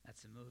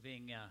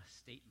moving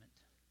statement.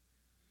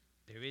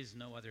 There is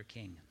no other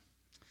king.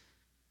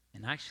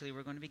 And actually,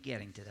 we're going to be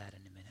getting to that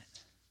in a minute.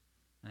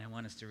 And I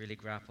want us to really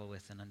grapple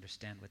with and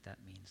understand what that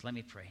means. Let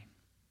me pray.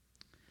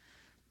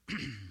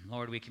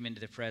 Lord, we come into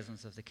the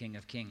presence of the King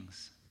of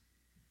Kings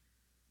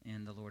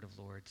and the Lord of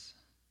Lords,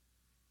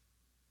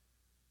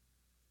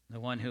 the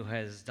one who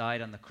has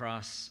died on the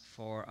cross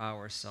for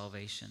our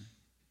salvation,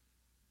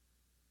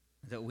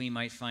 that we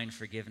might find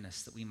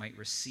forgiveness, that we might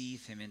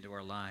receive him into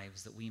our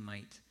lives, that we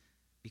might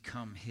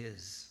become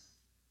his.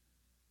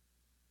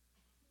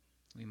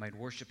 We might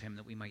worship him,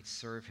 that we might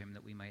serve him,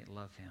 that we might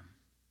love him.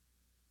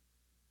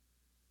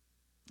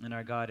 And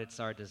our God, it's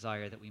our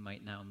desire that we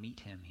might now meet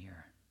him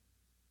here.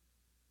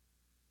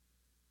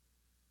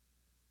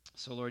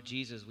 So, Lord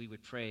Jesus, we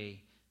would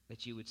pray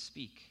that you would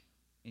speak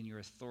in your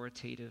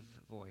authoritative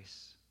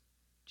voice,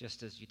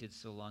 just as you did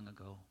so long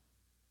ago.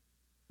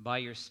 By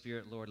your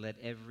Spirit, Lord, let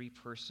every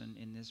person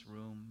in this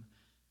room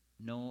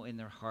know in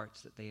their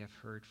hearts that they have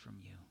heard from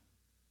you.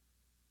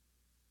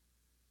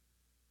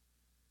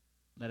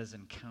 Let us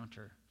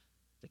encounter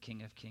the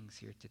King of Kings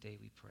here today,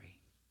 we pray.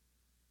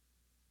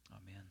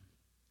 Amen.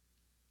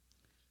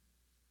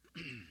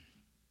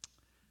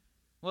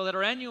 Well, at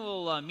our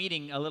annual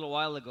meeting a little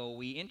while ago,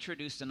 we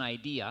introduced some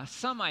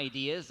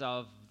ideas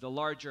of the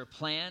larger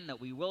plan that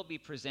we will be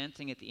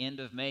presenting at the end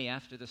of May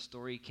after the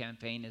Story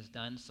campaign is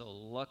done. So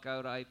look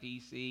out,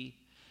 IPC.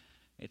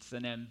 It's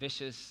an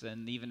ambitious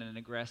and even an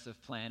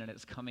aggressive plan, and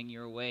it's coming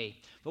your way.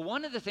 But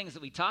one of the things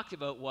that we talked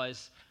about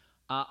was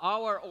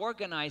our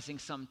organizing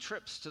some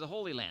trips to the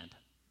Holy Land.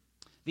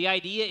 The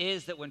idea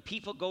is that when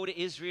people go to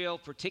Israel,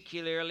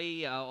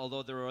 particularly,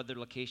 although there are other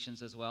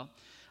locations as well,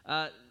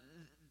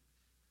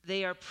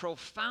 they are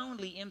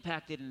profoundly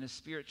impacted in a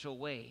spiritual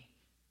way.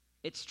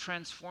 It's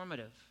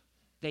transformative.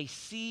 They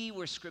see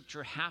where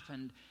Scripture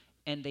happened,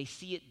 and they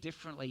see it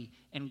differently,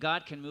 and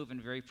God can move in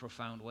very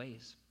profound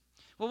ways.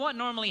 Well, what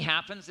normally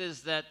happens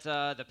is that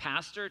the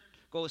pastor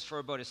goes for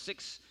about a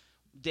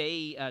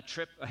 6-day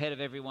trip ahead of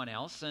everyone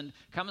else and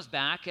comes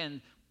back, and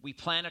we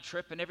plan a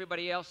trip, and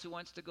everybody else who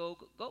wants to go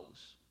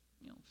goes,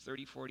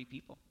 30, 40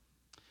 people.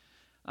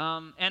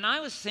 And I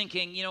was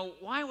thinking,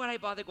 why would I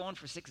bother going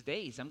for 6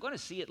 days? I'm going to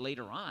see it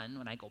later on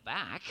when I go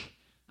back.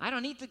 I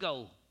don't need to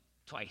go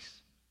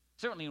twice,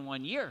 certainly in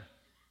 1 year.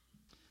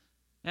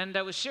 And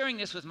I was sharing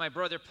this with my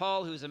brother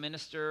Paul, who's a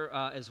minister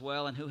as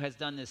well, and who has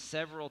done this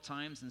several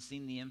times and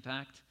seen the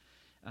impact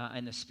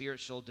and the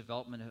spiritual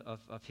development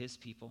of his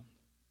people.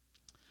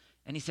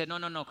 And he said,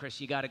 no, Chris,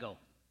 you got to go.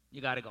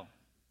 You got to go.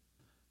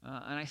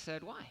 And I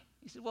said, why?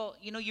 He said, well,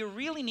 you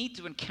really need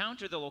to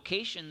encounter the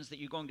locations that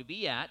you're going to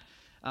be at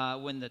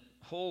when the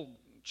whole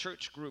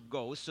church group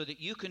goes, so that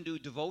you can do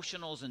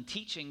devotionals and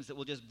teachings that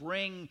will just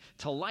bring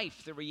to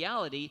life the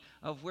reality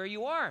of where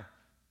you are.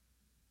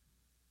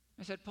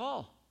 I said,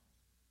 Paul,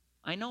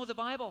 I know the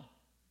Bible.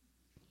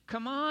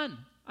 Come on.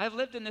 I've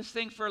lived in this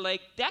thing for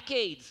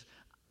decades.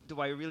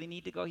 Do I really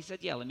need to go? He said,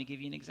 yeah, let me give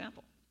you an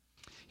example.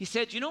 He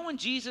said, when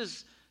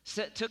Jesus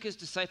took his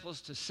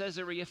disciples to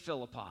Caesarea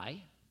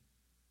Philippi,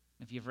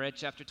 if you've read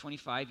chapter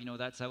 25, you know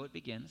that's how it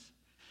begins.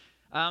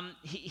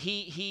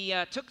 He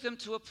took them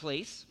to a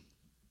place,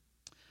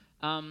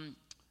 and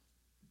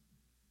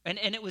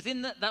it was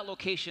in that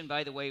location,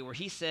 by the way, where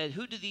he said,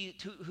 who do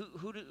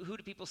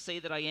people say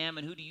that I am,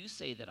 and who do you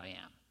say that I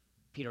am?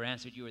 Peter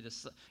answered, you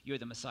are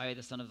the Messiah,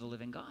 the Son of the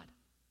living God.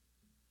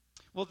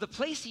 Well, the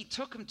place he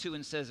took him to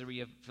in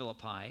Caesarea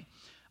Philippi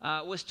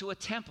was to a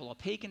temple, a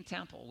pagan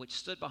temple, which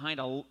stood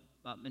behind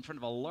in front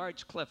of a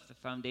large cliff. The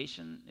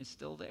foundation is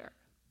still there.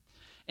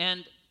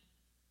 And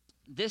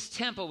this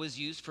temple was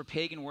used for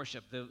pagan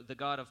worship, the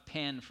god of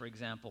Pan, for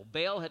example.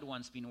 Baal had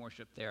once been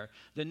worshipped there.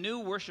 The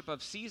new worship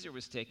of Caesar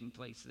was taking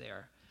place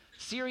there.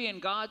 Syrian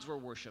gods were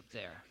worshipped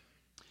there.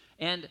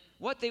 And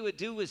what they would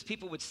do is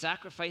people would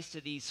sacrifice to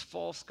these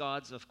false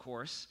gods, of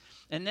course,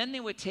 and then they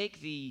would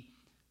take the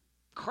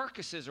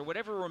carcasses or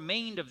whatever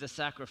remained of the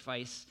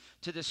sacrifice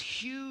to this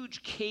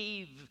huge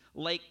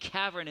cave-like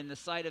cavern in the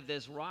side of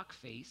this rock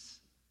face.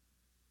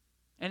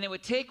 And they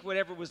would take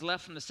whatever was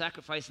left from the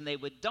sacrifice and they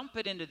would dump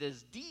it into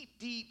this deep,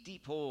 deep,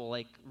 deep hole,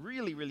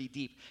 really, really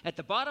deep. At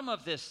the bottom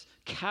of this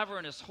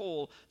cavernous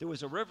hole, there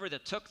was a river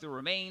that took the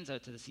remains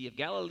out to the Sea of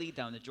Galilee,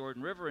 down the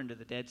Jordan River, into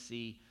the Dead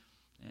Sea,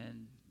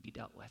 and be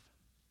dealt with.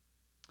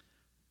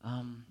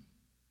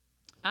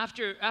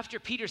 After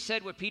Peter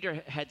said what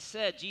Peter had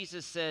said,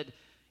 Jesus said,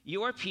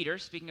 you are Peter,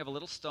 speaking of a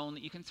little stone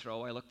that you can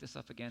throw. I looked this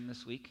up again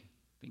this week,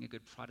 being a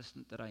good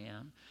Protestant that I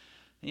am.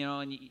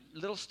 And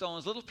little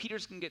stones, little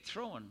Peters can get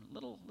thrown,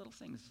 little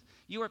things.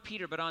 You are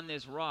Peter, but on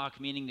this rock,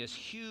 meaning this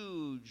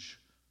huge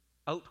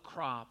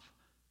outcrop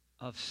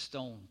of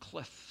stone,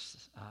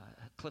 cliff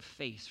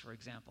face, for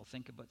example.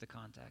 Think about the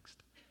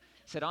context.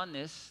 He said, on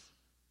this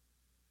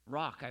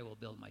rock I will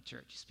build my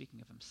church, speaking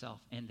of himself,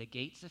 and the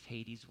gates of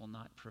Hades will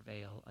not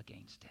prevail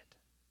against it.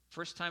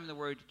 First time the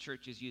word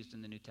church is used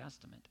in the New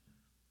Testament.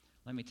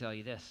 Let me tell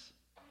you this.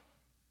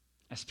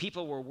 As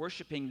people were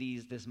worshiping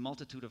this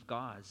multitude of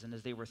gods, and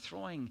as they were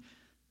throwing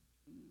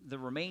the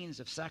remains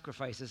of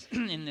sacrifices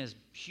in this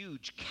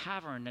huge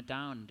cavern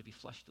down to be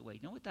flushed away.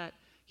 You know what that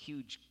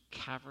huge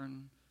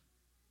cavern,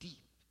 deep,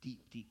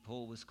 deep, deep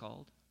hole was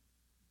called?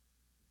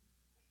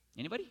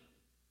 Anybody?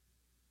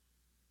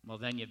 Well,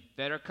 then you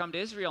better come to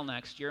Israel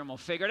next year and we'll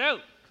figure it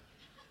out.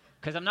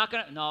 Because I'm not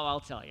going to, no, I'll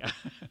tell you.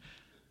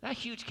 That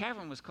huge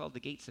cavern was called the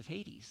Gates of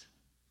Hades.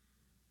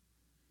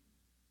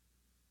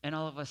 And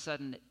all of a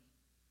sudden,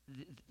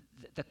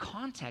 the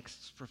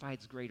context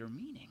provides greater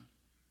meaning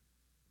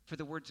for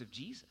the words of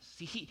Jesus.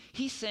 See,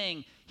 he's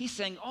saying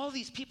all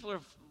these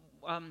people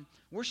are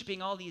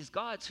worshiping all these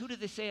gods. Who do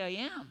they say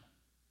I am?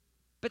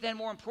 But then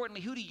more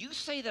importantly, who do you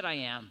say that I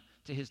am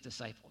to his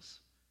disciples?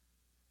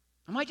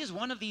 Am I just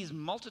one of these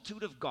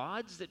multitude of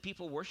gods that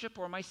people worship,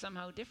 or am I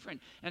somehow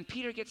different? And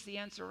Peter gets the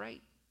answer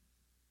right.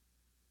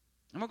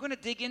 And we're going to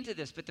dig into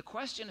this, but the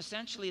question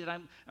essentially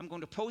that I'm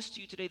going to pose to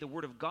you today, the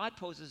Word of God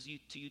poses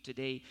to you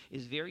today,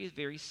 is very,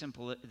 very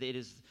simple.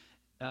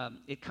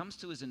 It comes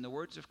to us in the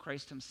words of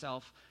Christ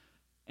himself,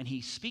 and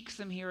he speaks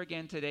them here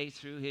again today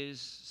through his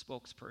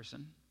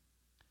spokesperson.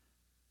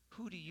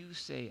 Who do you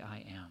say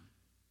I am?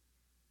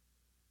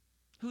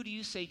 Who do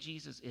you say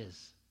Jesus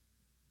is?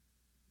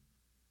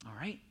 All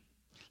right.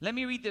 Let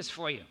me read this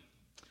for you.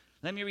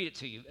 Let me read it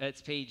to you.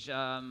 It's page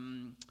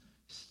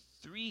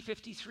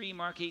 353,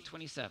 Mark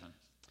 8:27.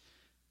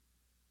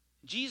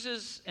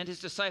 Jesus and his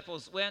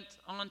disciples went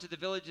on to the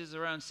villages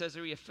around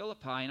Caesarea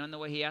Philippi, and on the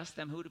way he asked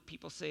them, who do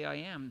people say I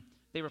am?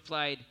 They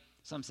replied,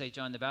 some say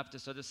John the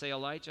Baptist, others say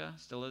Elijah,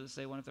 still others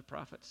say one of the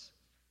prophets.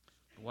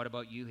 But what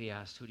about you, he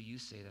asked, who do you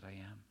say that I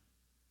am?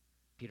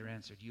 Peter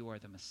answered, you are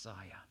the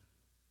Messiah.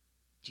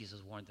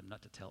 Jesus warned them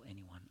not to tell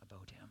anyone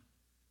about him.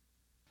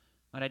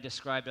 What I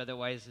described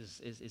otherwise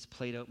is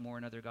played out more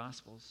in other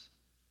Gospels.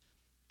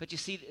 But you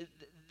see,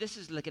 this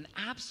is like an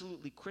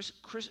absolutely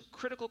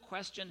critical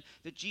question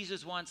that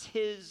Jesus wants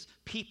his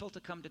people to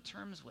come to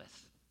terms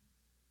with.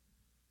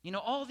 You know,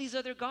 all these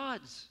other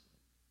gods,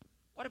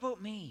 what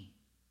about me?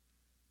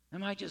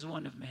 Am I just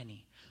one of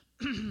many?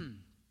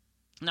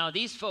 Now,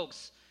 these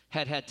folks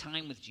had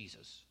time with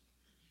Jesus.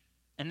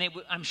 And they,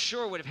 I'm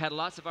sure, would have had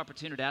lots of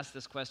opportunity to ask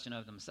this question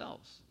of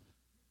themselves.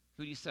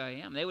 Who do you say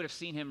I am? They would have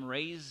seen him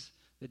raise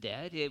the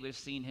dead. They would have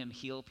seen him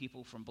heal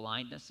people from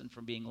blindness and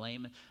from being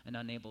lame and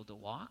unable to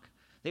walk.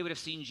 They would have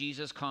seen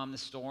Jesus calm the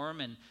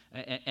storm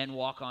and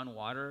walk on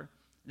water.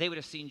 They would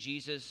have seen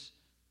Jesus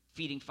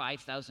feeding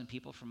 5,000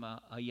 people from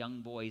a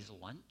young boy's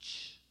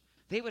lunch.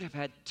 They would have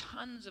had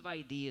tons of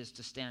ideas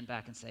to stand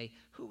back and say,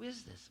 who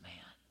is this man?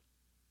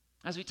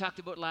 As we talked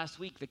about last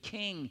week, the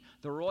king,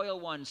 the royal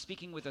one,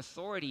 speaking with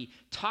authority,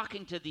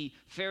 talking to the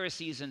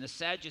Pharisees and the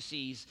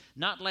Sadducees,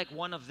 not like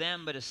one of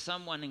them, but as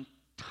someone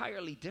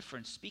entirely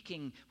different,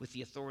 speaking with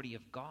the authority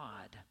of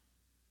God,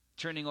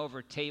 turning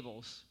over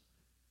tables,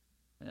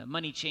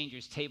 money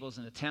changers' tables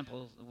in the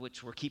temple,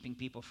 which were keeping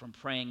people from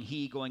praying.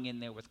 He going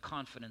in there with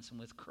confidence and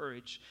with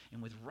courage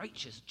and with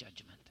righteous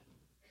judgment.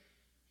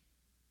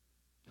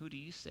 Who do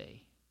you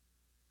say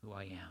who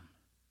I am?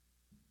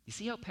 You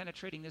see how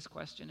penetrating this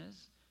question is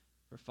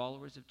for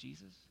followers of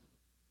Jesus?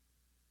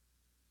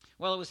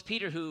 Well, it was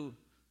Peter who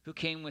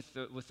came with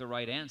the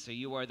right answer.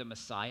 You are the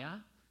Messiah.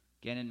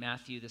 Again in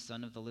Matthew, the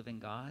Son of the living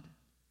God.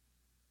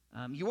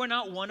 You are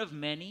not one of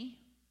many.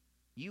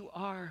 You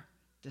are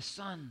the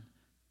Son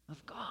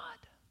of God.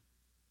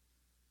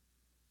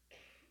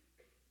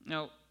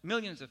 Now,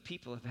 millions of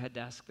people have had to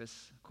ask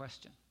this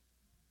question.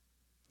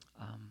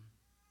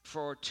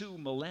 For 2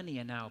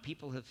 millennia now,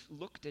 people have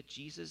looked at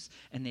Jesus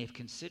and they've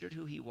considered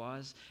who he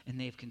was, and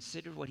they've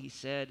considered what he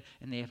said,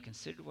 and they have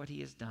considered what he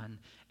has done,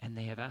 and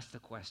they have asked the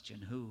question,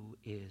 who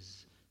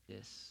is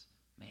this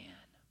man?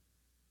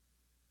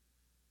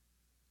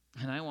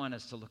 And I want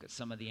us to look at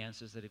some of the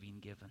answers that have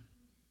been given.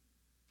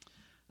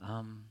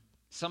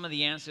 Some of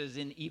the answers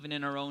even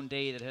in our own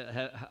day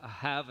that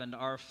have and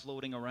are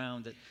floating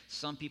around that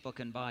some people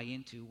can buy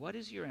into. What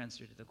is your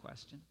answer to the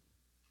question?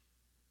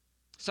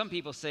 Some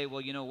people say,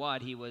 well, you know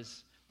what? He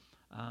was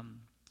a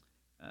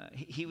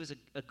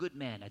good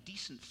man, a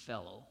decent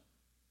fellow.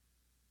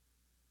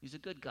 He's a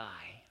good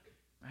guy,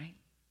 right?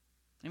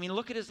 I mean,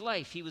 look at his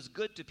life. He was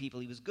good to people.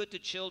 He was good to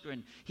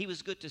children. He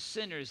was good to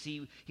sinners.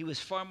 He was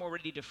far more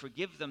ready to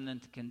forgive them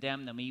than to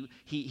condemn them.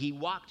 He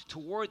walked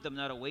toward them,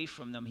 not away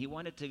from them. He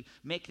wanted to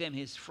make them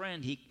his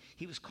friend.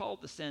 He was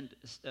called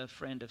the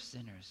friend of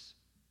sinners.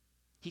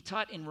 He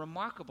taught in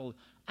remarkable,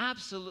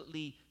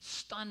 absolutely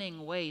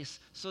stunning ways,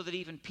 so that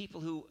even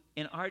people who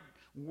in our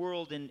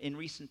world in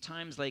recent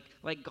times,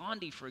 like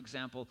Gandhi, for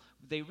example,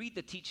 they read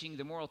the teaching,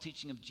 the moral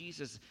teaching of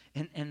Jesus,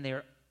 and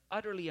they're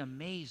utterly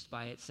amazed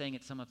by it, saying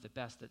it's some of the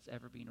best that's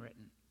ever been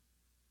written.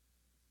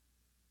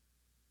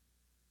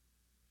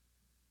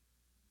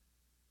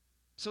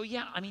 So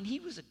yeah, I mean, he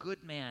was a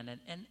good man,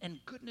 and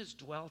goodness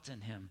dwelt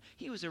in him.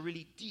 He was a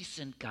really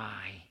decent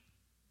guy.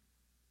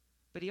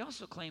 But he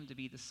also claimed to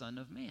be the Son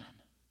of Man.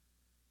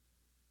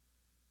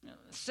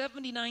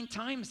 79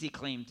 times he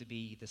claimed to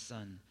be the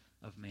Son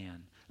of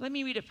Man. Let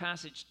me read a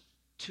passage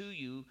to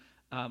you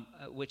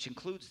which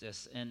includes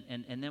this, and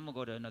then we'll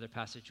go to another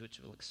passage which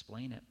will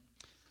explain it.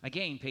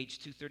 Again, page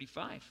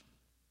 235.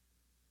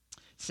 It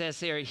says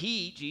here,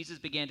 he, Jesus,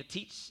 began to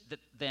teach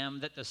them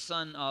that the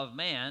Son of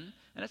Man,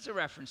 and it's a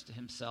reference to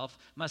himself,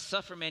 must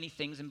suffer many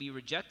things and be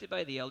rejected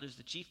by the elders,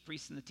 the chief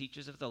priests, and the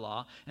teachers of the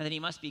law, and that he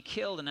must be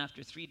killed and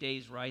after 3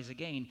 days rise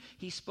again.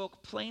 He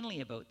spoke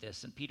plainly about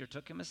this, and Peter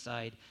took him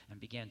aside and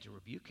began to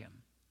rebuke him.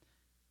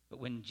 But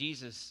when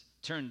Jesus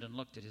turned and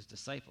looked at his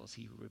disciples,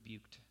 he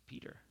rebuked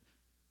Peter.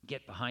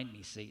 Get behind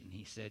me, Satan,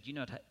 he said. You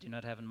do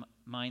not have in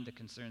mind the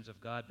concerns of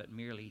God, but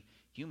merely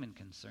human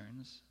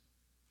concerns.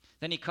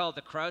 Then he called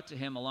the crowd to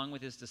him along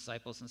with his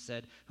disciples and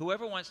said,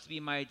 whoever wants to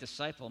be my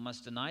disciple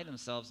must deny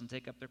themselves and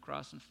take up their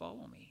cross and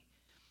follow me.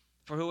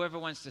 For whoever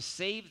wants to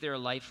save their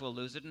life will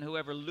lose it, and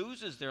whoever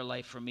loses their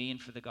life for me and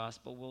for the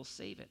gospel will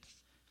save it.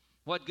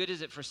 What good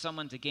is it for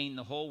someone to gain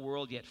the whole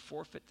world yet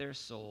forfeit their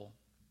soul?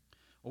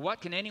 Or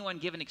what can anyone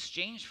give in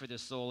exchange for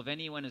this soul? If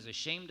anyone is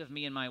ashamed of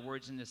me and my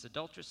words in this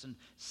adulterous and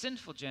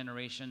sinful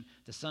generation,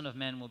 the Son of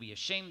Man will be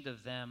ashamed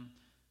of them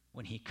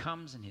when he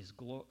comes in his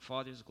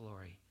Father's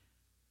glory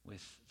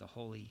with the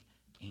holy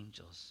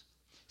angels.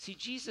 See,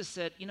 Jesus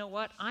said, you know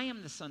what? I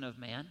am the Son of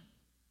Man.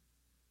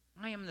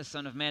 I am the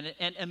Son of Man.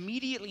 And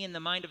immediately in the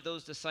mind of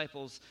those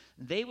disciples,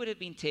 they would have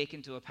been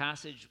taken to a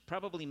passage,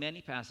 probably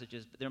many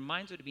passages, but their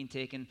minds would have been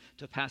taken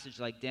to a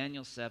passage like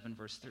Daniel 7,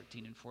 verse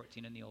 13 and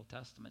 14 in the Old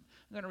Testament.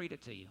 I'm going to read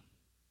it to you.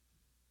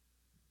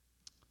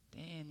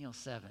 Daniel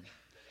 7.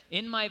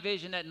 In my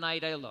vision at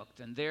night I looked,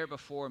 and there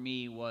before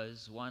me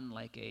was one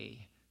like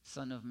a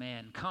Son of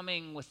Man,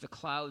 coming with the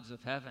clouds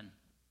of heaven.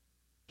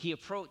 He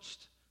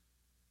approached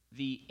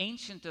the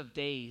Ancient of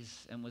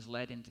Days and was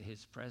led into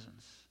his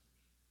presence.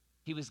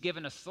 He was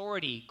given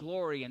authority,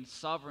 glory, and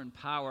sovereign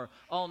power.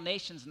 All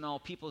nations and all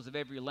peoples of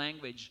every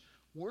language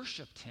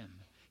worshiped him.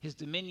 His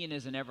dominion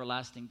is an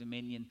everlasting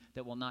dominion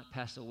that will not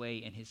pass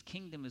away, and his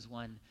kingdom is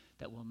one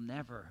that will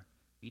never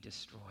be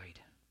destroyed.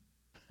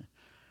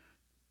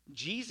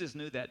 Jesus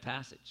knew that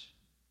passage.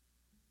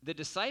 The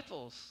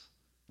disciples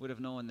would have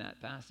known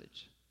that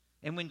passage.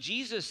 And when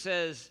Jesus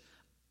says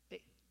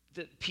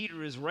that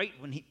Peter is right,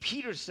 when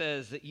Peter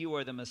says that you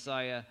are the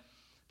Messiah,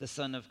 the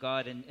Son of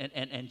God,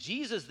 and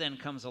Jesus then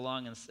comes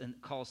along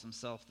and calls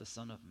himself the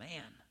Son of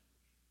Man,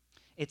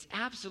 it's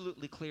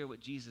absolutely clear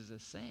what Jesus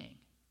is saying.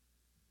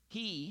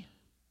 He,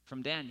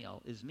 from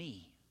Daniel, is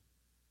me.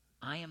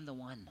 I am the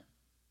one.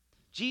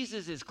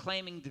 Jesus is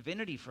claiming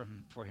divinity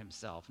for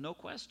himself, no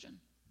question.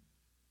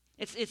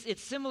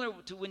 It's similar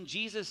to when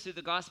Jesus, through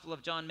the Gospel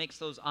of John, makes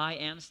those I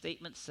am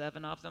statements,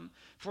 7 of them.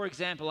 For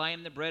example, I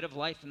am the bread of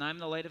life, and I'm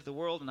the light of the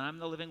world, and I'm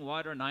the living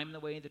water, and I'm the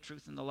way, the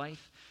truth, and the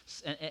life,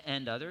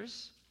 and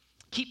others.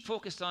 Keep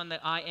focused on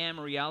the I am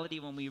reality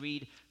when we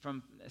read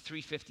from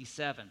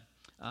 357,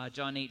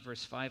 John 8,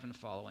 verse 5 and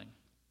following,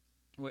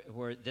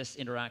 where this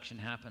interaction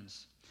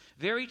happens.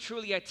 Very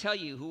truly I tell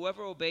you,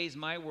 whoever obeys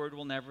my word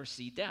will never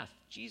see death.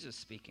 Jesus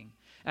speaking.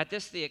 At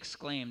this they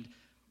exclaimed,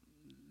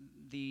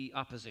 the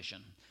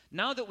opposition.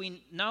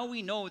 Now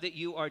we know that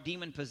you are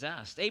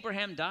demon-possessed.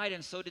 Abraham died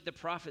and so did the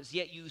prophets,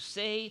 yet you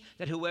say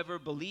that whoever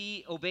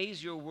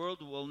obeys your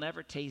word will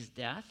never taste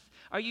death.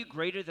 Are you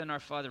greater than our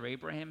father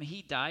Abraham?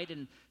 He died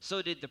and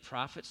so did the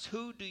prophets.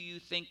 Who do you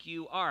think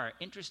you are?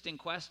 Interesting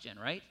question,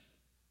 right?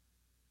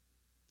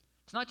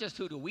 It's not just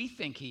who do we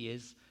think he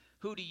is,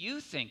 who do you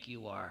think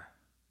you are?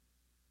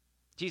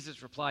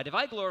 Jesus replied, if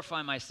I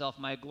glorify myself,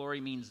 my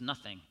glory means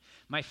nothing.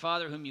 My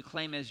Father, whom you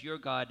claim as your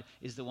God,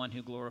 is the one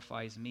who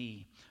glorifies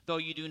me. Though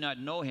you do not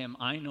know him,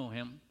 I know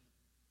him.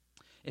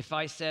 If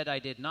I said I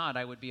did not,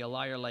 I would be a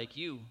liar like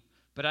you.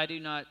 But I do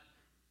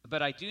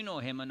know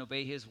him and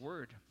obey his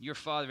word. Your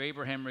father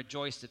Abraham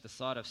rejoiced at the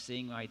thought of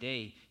seeing my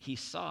day. He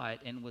saw it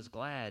and was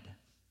glad.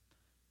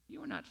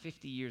 You are not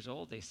 50 years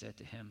old, they said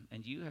to him,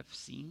 and you have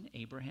seen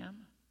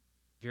Abraham?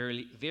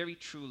 Very, very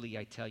truly,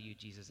 I tell you,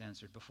 Jesus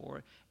answered,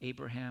 before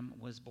Abraham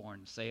was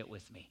born, say it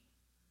with me,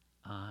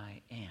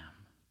 I am.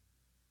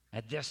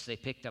 At this, they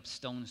picked up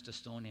stones to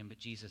stone him, but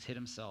Jesus hid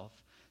himself,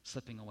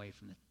 slipping away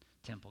from the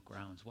temple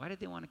grounds. Why did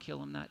they want to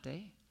kill him that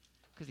day?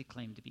 Because he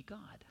claimed to be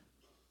God.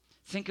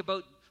 Think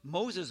about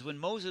Moses, when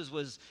Moses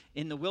was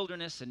in the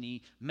wilderness and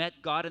he met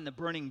God in the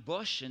burning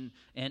bush,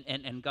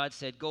 and God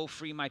said, go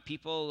free my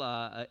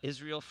people,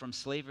 Israel, from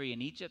slavery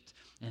in Egypt.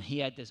 And he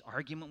had this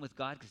argument with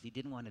God because he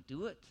didn't want to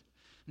do it.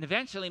 And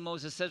eventually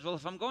Moses says, well,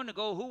 if I'm going to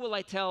go, who will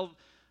I tell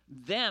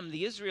them,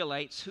 the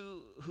Israelites,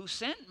 who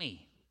sent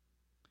me?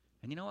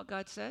 And you know what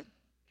God said?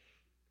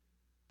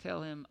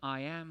 Tell him,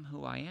 I am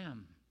who I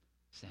am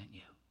sent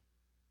you.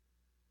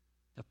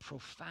 The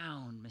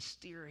profound,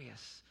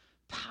 mysterious,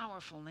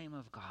 powerful name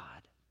of God.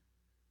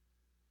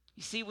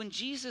 You see, when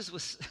Jesus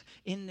was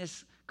in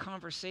this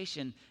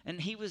conversation,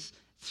 and he was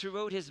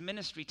throughout his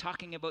ministry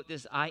talking about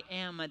this I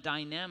am a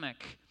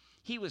dynamic,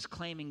 he was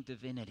claiming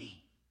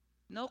divinity.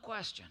 No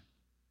question.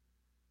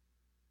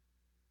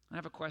 I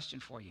have a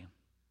question for you.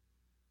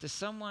 Does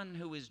someone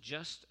who is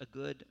just a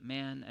good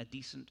man, a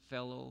decent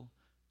fellow,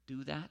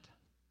 do that?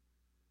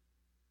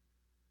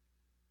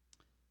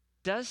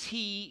 Does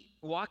he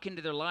walk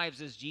into their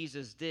lives as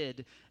Jesus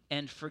did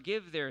and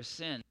forgive their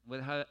sin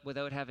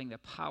without having the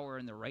power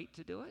and the right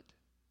to do it?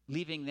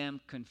 leaving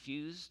them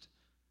confused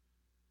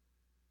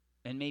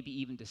and maybe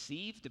even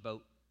deceived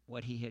about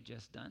what he had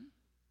just done?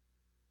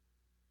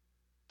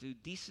 Do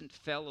decent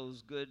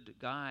fellows, good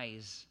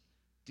guys,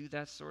 do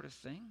that sort of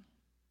thing?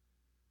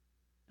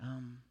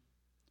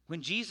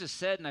 When Jesus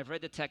said, and I've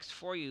read the text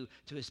for you,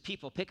 to his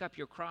people, pick up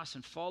your cross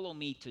and follow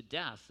me to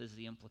death, is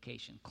the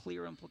implication,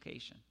 clear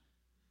implication.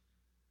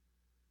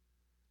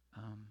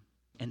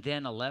 And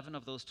then 11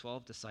 of those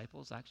 12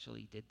 disciples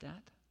actually did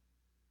that,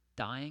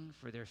 dying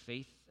for their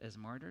faith as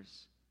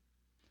martyrs.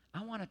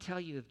 I want to tell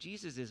you, if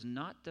Jesus is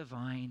not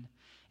divine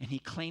and he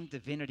claimed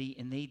divinity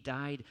and they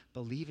died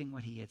believing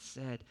what he had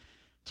said,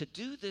 to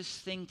do this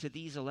thing to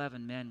these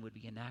 11 men would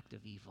be an act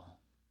of evil.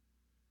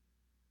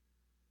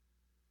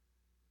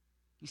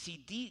 You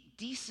see,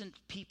 decent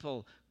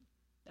people,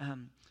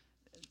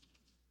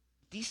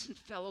 decent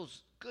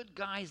fellows, good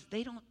guys,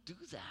 they don't do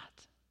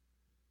that.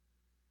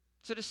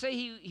 So to say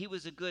he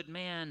was a good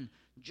man,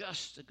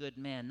 just a good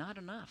man, not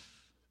enough.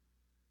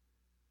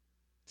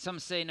 Some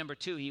say, number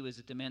 2, he was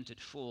a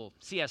demented fool.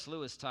 C.S.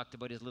 Lewis talked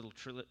about his little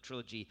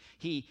trilogy.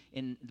 He,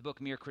 in the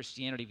book Mere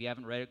Christianity, if you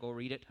haven't read it, go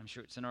read it. I'm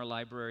sure it's in our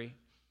library.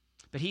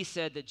 But he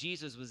said that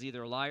Jesus was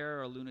either a liar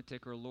or a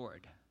lunatic or a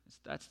Lord.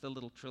 That's the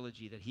little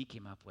trilogy that he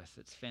came up with.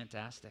 It's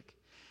fantastic.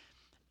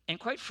 And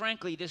quite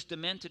frankly, this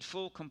demented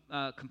fool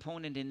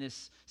component in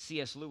this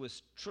C.S.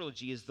 Lewis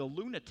trilogy is the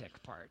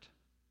lunatic part.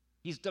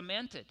 He's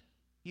demented.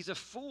 He's a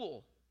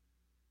fool.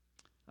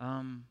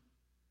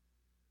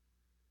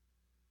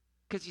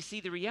 Because you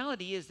see, the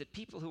reality is that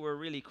people who are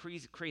really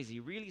crazy,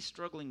 really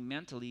struggling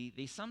mentally,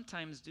 they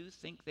sometimes do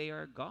think they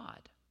are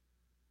God.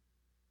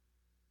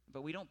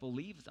 But we don't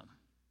believe them.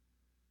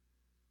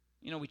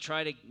 You know, we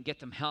try to get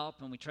them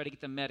help and we try to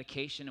get them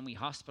medication and we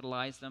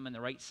hospitalize them and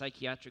the right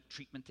psychiatric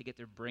treatment to get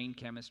their brain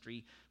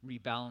chemistry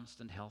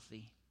rebalanced and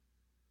healthy.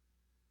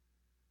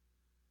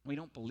 We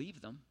don't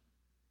believe them.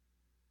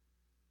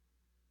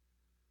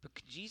 But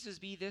could Jesus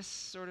be this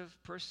sort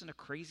of person, a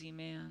crazy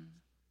man,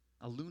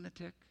 a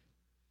lunatic?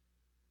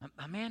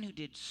 A man who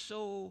did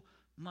so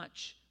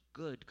much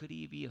good. Could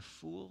he be a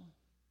fool?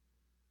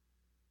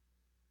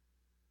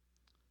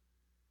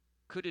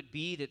 Could it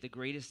be that the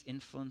greatest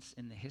influence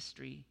in the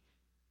history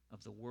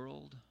of the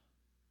world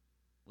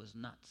was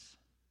nuts?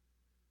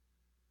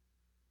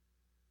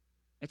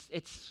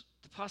 It's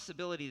the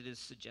possibility that is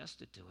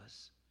suggested to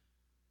us.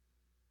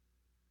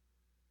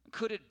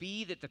 Could it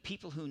be that the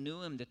people who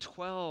knew him, the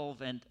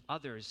 12 and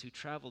others who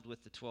traveled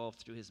with the 12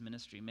 through his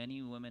ministry,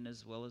 many women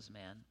as well as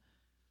men,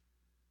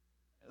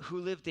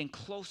 who lived in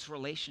close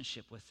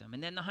relationship with him,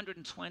 and then the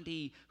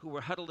 120 who were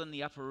huddled in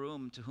the upper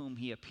room to whom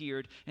he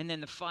appeared, and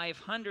then the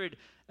 500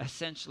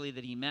 essentially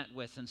that he met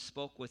with and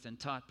spoke with and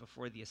taught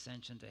before the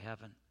ascension to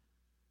heaven?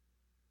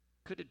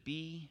 Could it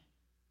be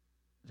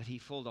that he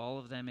fooled all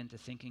of them into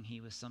thinking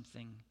he was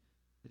something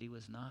that he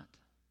was not?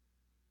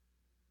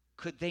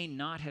 Could they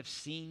not have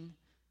seen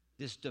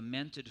this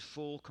demented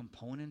fool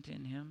component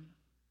in him?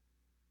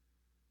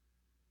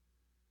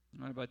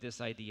 What about this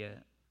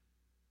idea?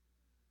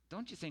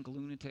 Don't you think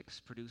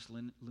lunatics produce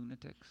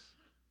lunatics?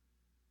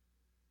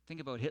 Think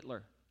about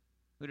Hitler.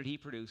 Who did he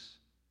produce?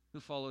 Who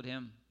followed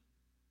him?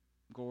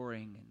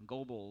 Goring and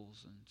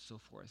Goebbels and so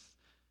forth.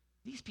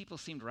 These people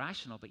seemed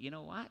rational, but you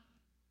know what?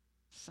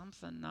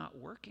 Something not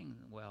working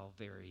well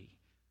very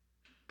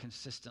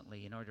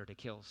consistently in order to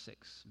kill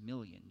 6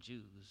 million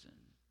Jews and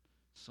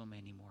so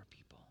many more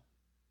people.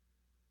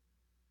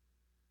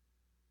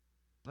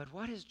 But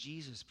what has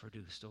Jesus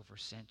produced over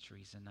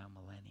centuries and now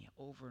millennia,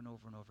 over and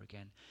over and over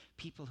again?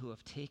 People who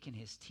have taken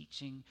his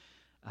teaching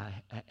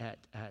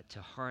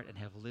to heart and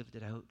have lived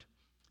it out.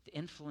 The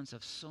influence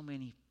of so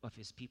many of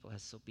his people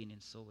has been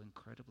so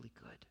incredibly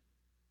good.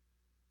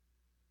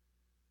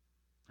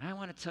 I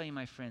want to tell you,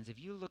 my friends, if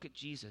you look at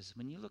Jesus,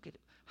 when you look at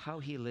how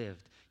he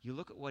lived, you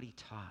look at what he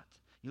taught,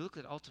 you look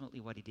at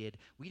ultimately what he did,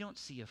 we don't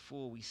see a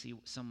fool, we see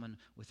someone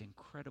with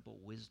incredible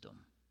wisdom.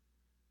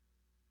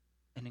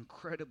 An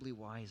incredibly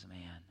wise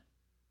man.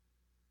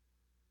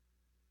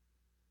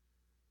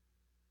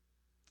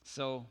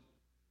 So,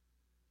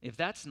 if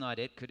that's not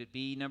it, could it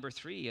be number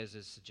 3, as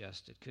is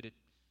suggested? Could it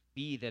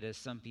be that, as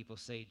some people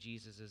say,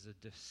 Jesus is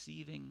a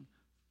deceiving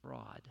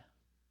fraud?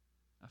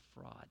 A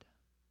fraud.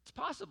 It's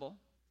possible.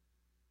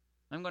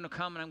 I'm going to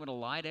come and I'm going to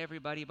lie to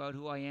everybody about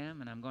who I am,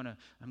 and I'm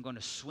going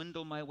to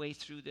swindle my way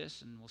through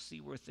this, and we'll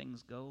see where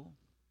things go.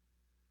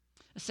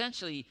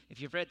 Essentially, if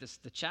you've read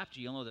the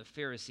chapter, you'll know that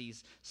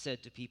Pharisees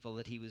said to people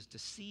that he was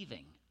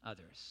deceiving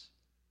others.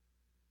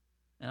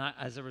 And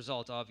as a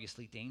result,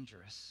 obviously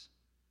dangerous.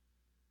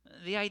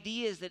 The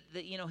idea is that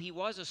he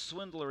was a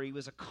swindler, he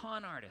was a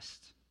con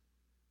artist.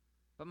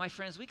 But my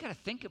friends, we got to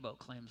think about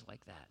claims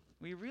like that.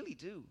 We really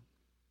do.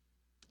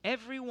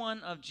 Every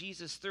one of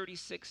Jesus'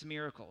 36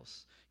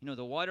 miracles,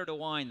 the water to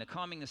wine, the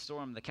calming the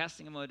storm, the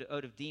casting him out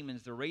of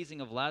demons, the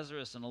raising of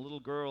Lazarus and a little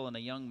girl and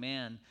a young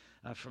man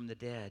from the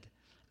dead,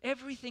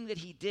 everything that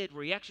he did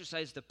where he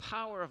exercised the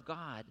power of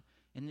God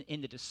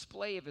in the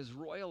display of his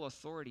royal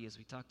authority, as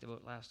we talked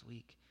about last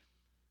week,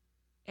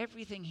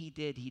 everything he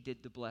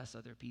did to bless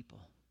other people.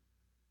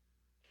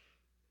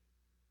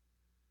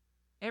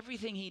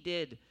 Everything he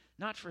did,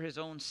 not for his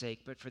own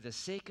sake, but for the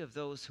sake of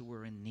those who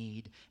were in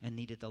need and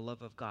needed the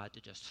love of God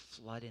to just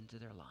flood into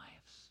their lives.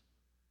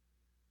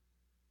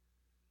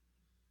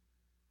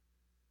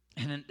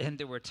 And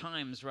there were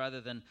times,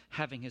 rather than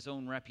having his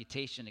own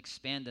reputation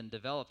expand and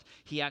developed,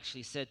 he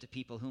actually said to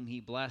people whom he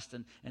blessed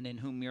and in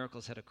whom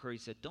miracles had occurred, he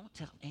said, don't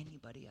tell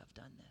anybody I've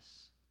done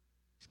this.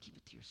 Just keep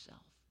it to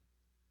yourself.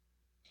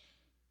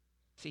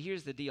 See,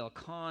 here's the deal.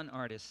 Con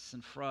artists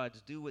and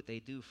frauds do what they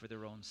do for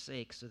their own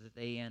sake so that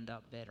they end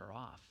up better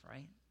off,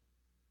 right?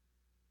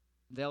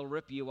 They'll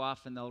rip you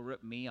off and they'll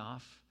rip me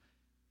off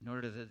in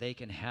order that they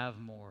can have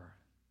more,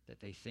 that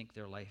they think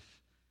their life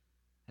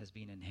has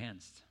been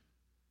enhanced.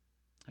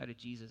 How did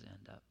Jesus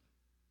end up?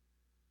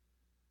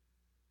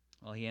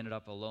 Well, he ended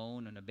up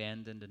alone and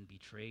abandoned and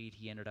betrayed.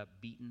 He ended up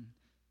beaten,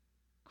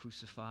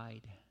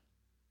 crucified,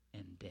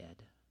 and dead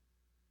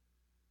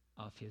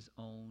of his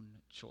own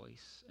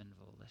choice and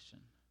volition.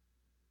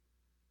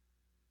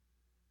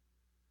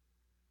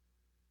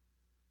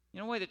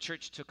 You know why the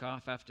church took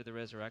off after the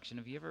resurrection?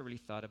 Have you ever really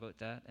thought about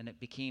that? And it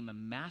became a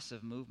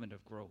massive movement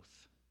of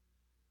growth.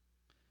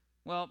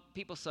 Well,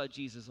 people saw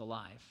Jesus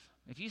alive.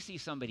 If you see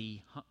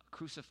somebody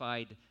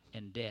crucified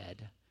and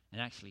dead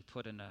and actually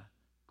put in a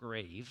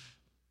grave,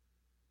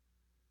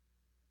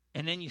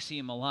 and then you see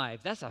him alive,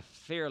 that's a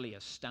fairly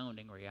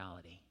astounding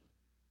reality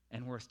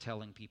and worth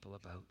telling people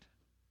about.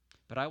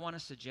 But I want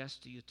to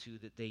suggest to you, too,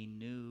 that they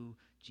knew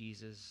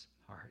Jesus'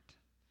 heart.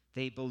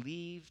 They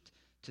believed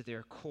to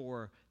their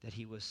core that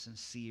he was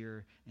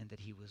sincere and that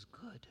he was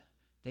good.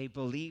 They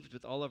believed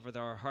with all of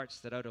their hearts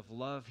that out of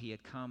love he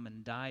had come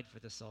and died for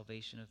the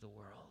salvation of the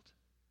world.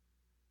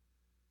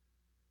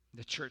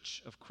 The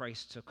church of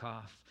Christ took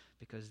off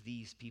because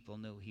these people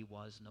knew he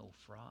was no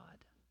fraud.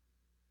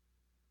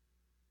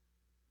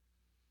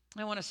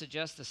 I want to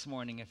suggest this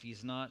morning, if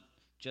he's not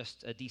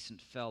just a decent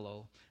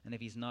fellow, and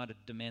if he's not a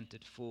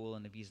demented fool,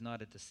 and if he's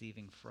not a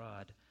deceiving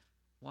fraud,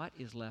 what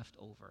is left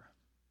over?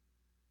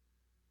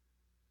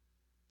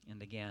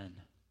 And again,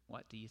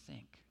 what do you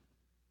think?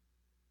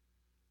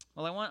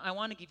 Well, I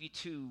want to give you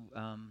two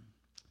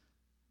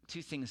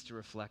things to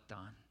reflect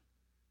on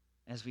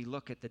as we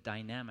look at the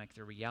dynamic,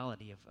 the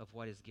reality of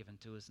what is given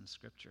to us in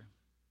Scripture.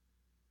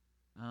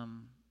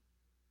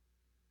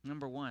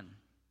 Number one,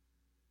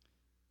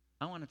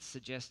 I want to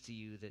suggest to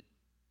you that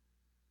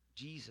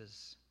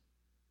Jesus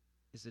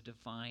is a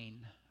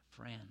divine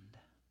friend.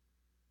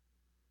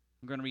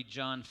 I'm going to read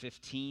John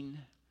 15,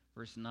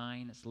 verse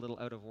 9. It's a little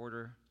out of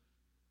order,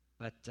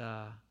 but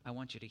I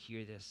want you to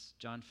hear this.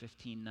 John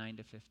 15, 9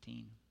 to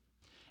 15.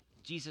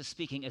 Jesus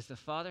speaking, as the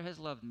Father has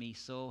loved me,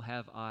 so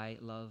have I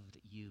loved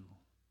you.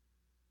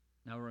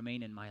 Now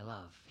remain in my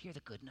love. Hear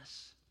the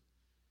goodness.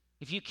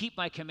 If you keep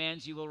my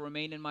commands, you will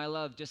remain in my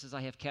love, just as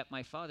I have kept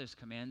my Father's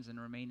commands and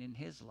remain in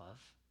his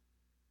love.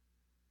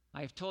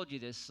 I have told you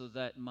this so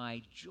that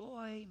my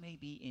joy may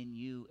be in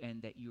you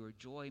and that your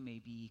joy may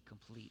be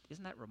complete.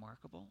 Isn't that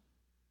remarkable?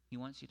 He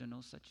wants you to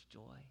know such joy.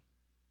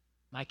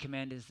 My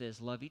command is this: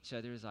 love each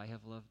other as I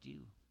have loved you.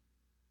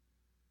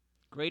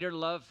 Greater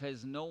love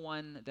has no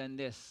one than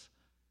this,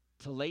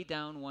 to lay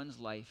down one's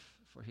life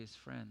for his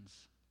friends.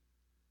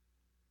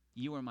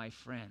 You are my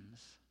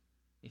friends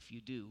if you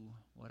do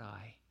what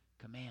I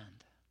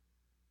command.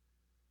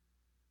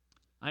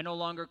 I no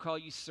longer call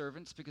you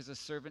servants, because a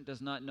servant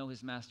does not know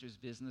his master's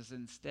business.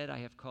 Instead, I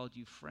have called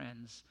you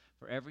friends,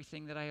 for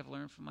everything that I have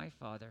learned from my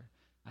Father,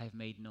 I have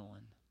made known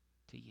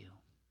to you.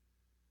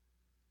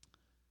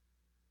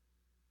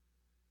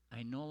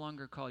 I no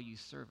longer call you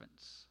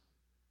servants.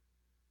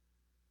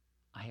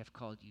 I have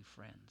called you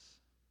friends.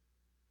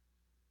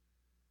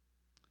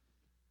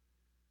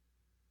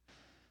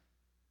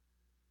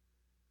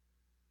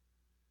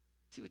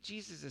 See, what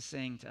Jesus is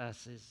saying to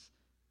us is,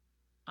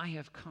 I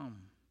have come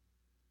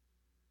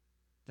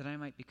that I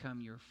might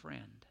become your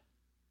friend.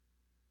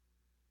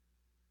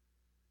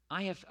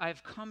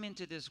 I've come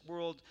into this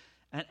world,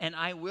 and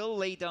I will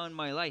lay down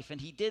my life. And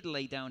he did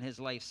lay down his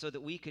life so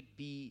that we could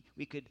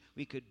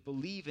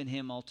believe in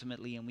him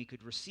ultimately, and we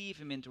could receive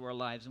him into our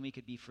lives, and we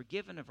could be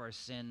forgiven of our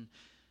sin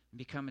and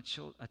become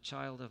a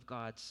child of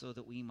God so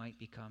that we might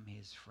become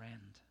his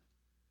friend.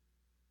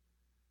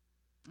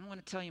 I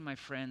want to tell you, my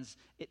friends,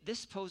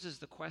 this poses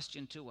the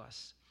question to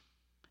us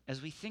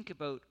as we think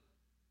about,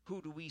 who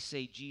do we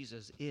say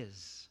Jesus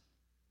is?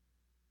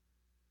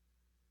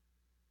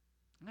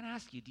 I'm going to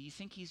ask you, do you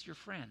think he's your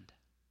friend?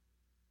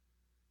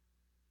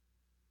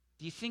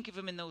 Do you think of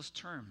him in those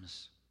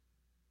terms?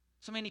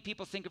 So many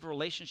people think of a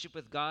relationship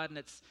with God, and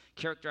it's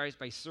characterized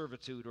by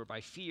servitude or by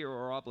fear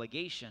or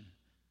obligation.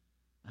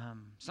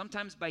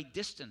 Sometimes by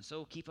distance.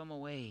 Oh, keep him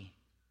away.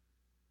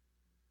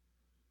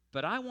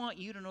 But I want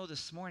you to know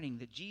this morning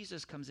that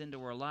Jesus comes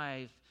into our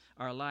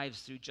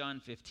lives through John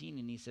 15,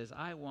 and he says,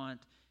 I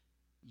want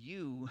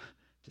you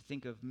to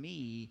think of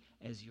me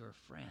as your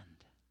friend.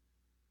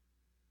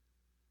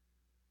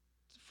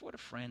 So what do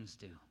friends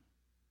do?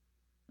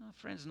 Well,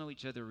 friends know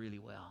each other really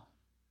well.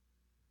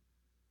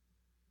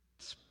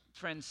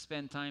 Friends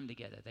spend time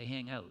together. They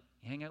hang out.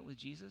 You hang out with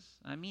Jesus?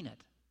 I mean it.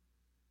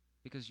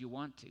 Because you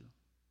want to.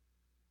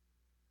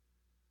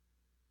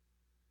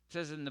 It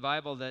says in the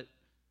Bible that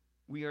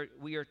we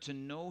are to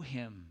know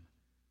him.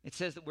 It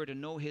says that we're to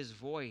know his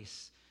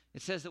voice.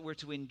 It says that we're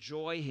to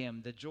enjoy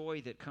him, the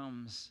joy that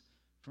comes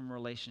from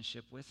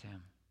relationship with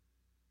him.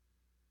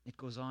 It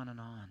goes on and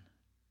on.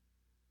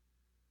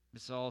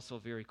 It's also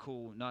very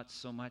cool. Not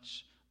so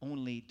much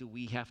only do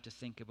we have to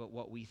think about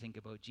what we think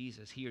about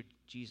Jesus. Here,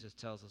 Jesus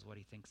tells us what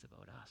he thinks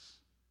about us.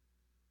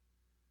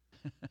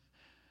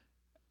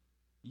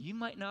 You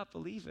might not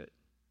believe it.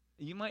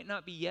 You might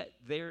not be yet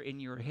there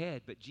in your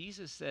head, but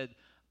Jesus said,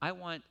 I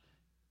want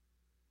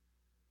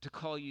to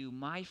call you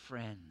my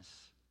friends.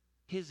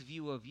 His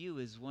view of you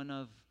is one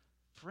of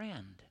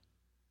friend.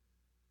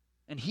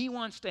 And he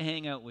wants to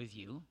hang out with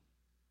you.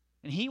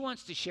 And he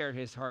wants to share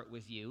his heart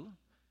with you.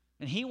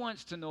 And he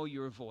wants to know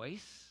your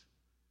voice.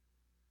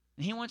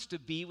 And he wants to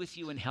be with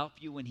you and help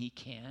you when he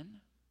can.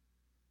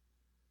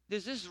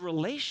 There's this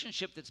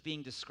relationship that's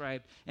being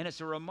described, and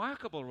it's a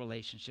remarkable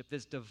relationship,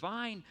 this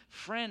divine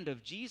friend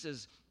of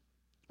Jesus,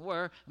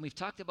 where, and we've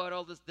talked about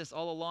all this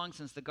all along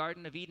since the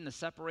Garden of Eden, the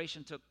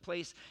separation took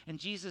place, and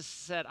Jesus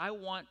said, I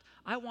want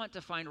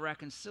to find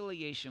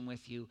reconciliation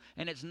with you.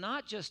 And it's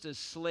not just as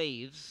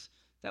slaves.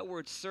 That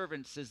word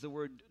servants is the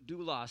word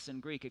doulos in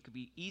Greek. It could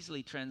be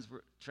easily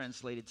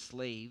translated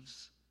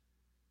slaves,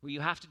 where you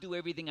have to do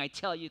everything I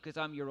tell you because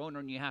I'm your owner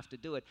and you have to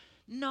do it.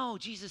 No,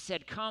 Jesus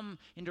said, come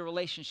into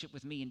relationship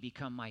with me and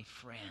become my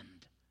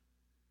friend.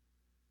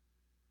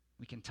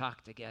 We can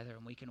talk together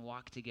and we can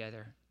walk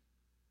together.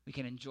 We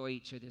can enjoy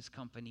each other's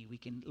company. We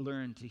can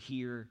learn to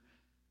hear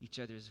each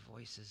other's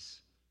voices.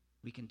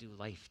 We can do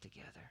life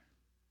together.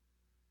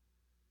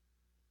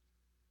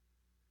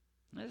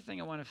 Another thing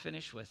I want to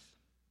finish with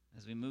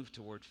as we move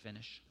toward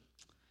finish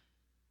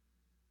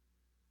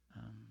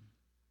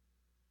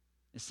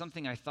is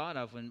something I thought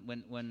of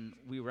when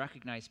we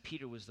recognized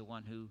Peter was the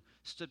one who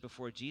stood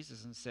before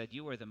Jesus and said,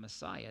 you are the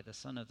Messiah, the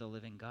Son of the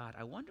living God.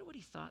 I wonder what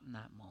he thought in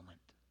that moment.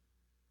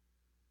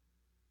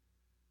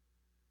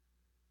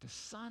 The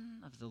Son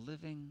of the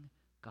living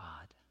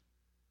God.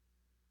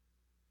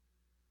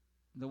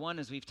 The one,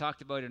 as we've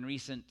talked about in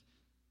recent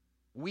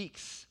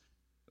weeks,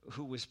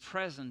 who was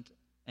present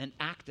and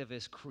active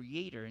as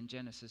creator in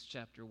Genesis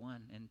chapter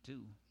 1 and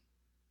 2.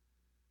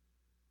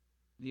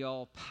 The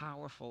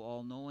all-powerful,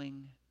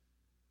 all-knowing,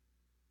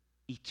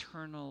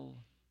 eternal,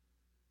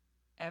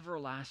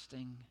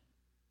 everlasting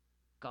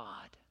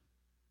God.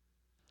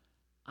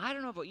 I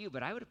don't know about you,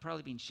 but I would have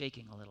probably been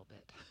shaking a little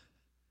bit.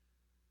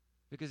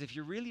 Because if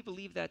you really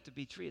believe that to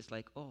be true, it's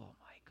like, oh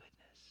my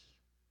goodness.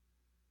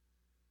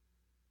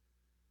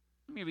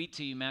 Let me read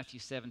to you Matthew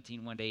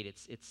 17, 1-8.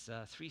 It's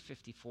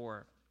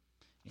 354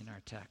 in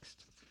our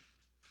text.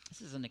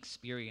 This is an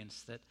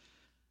experience that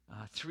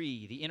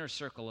the inner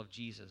circle of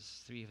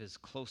Jesus, three of his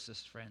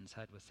closest friends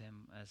had with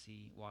him as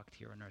he walked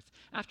here on earth.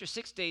 After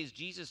 6 days,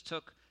 Jesus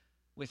took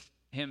with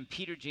him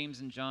Peter,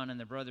 James, and John, and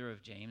the brother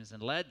of James,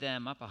 and led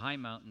them up a high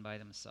mountain by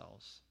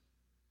themselves.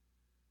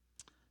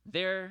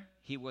 There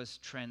he was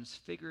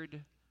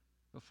transfigured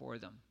before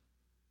them.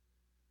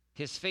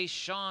 His face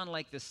shone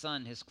like the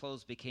sun. His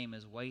clothes became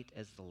as white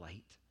as the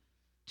light.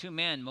 Two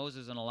men,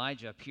 Moses and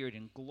Elijah, appeared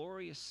in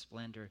glorious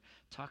splendor,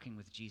 talking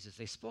with Jesus.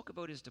 They spoke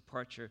about his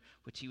departure,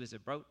 which he was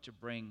about to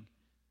bring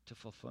to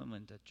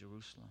fulfillment at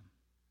Jerusalem.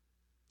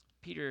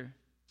 Peter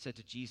said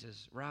to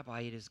Jesus,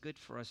 Rabbi, it is good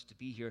for us to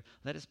be here.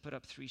 Let us put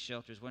up 3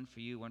 shelters, one for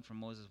you, one for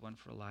Moses, one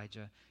for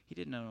Elijah. He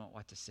didn't know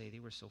what to say. They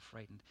were so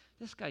frightened.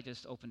 This guy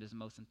just opened his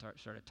mouth and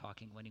started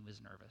talking when he was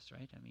nervous,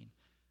 right? I mean,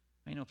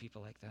 I know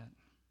people like that.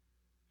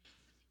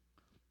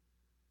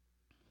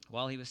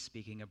 While he was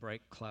speaking, a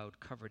bright cloud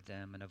covered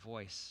them, and a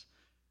voice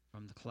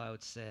from the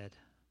cloud said,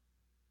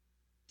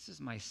 This is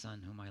my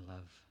son whom I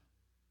love.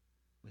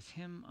 With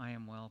him I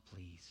am well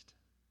pleased.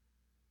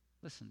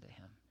 Listen to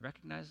him.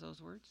 Recognize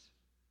those words?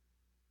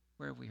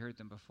 Where have we heard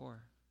them before?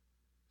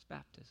 It's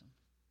baptism.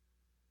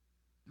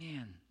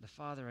 Man, the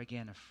Father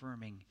again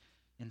affirming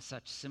in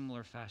such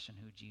similar fashion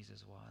who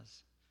Jesus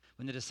was.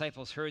 When the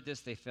disciples heard this,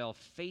 they fell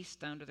face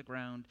down to the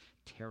ground,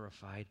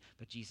 terrified.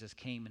 But Jesus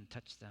came and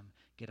touched them.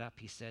 Get up,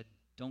 he said.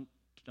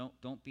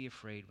 Don't be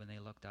afraid. When they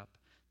looked up,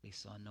 they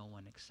saw no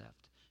one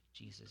except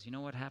Jesus. You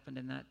know what happened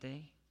in that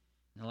day?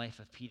 In the life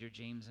of Peter,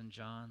 James, and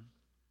John?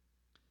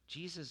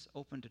 Jesus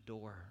opened a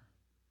door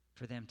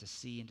for them to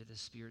see into the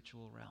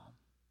spiritual realm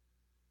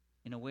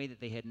in a way that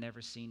they had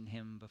never seen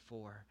him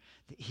before.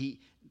 He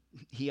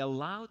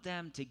allowed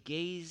them to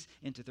gaze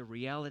into the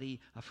reality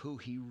of who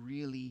he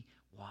really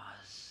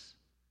was.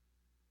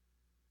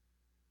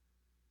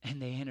 And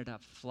they ended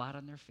up flat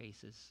on their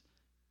faces,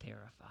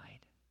 terrified.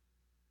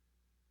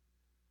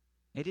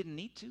 They didn't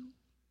need to,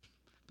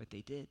 but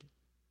they did.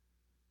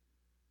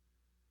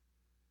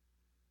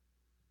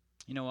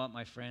 You know what,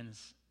 my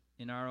friends?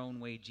 In our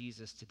own way,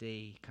 Jesus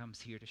today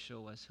comes here to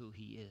show us who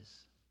he is.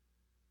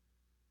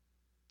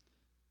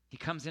 He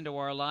comes into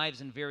our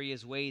lives in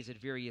various ways at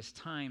various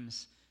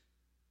times.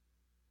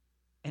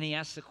 And he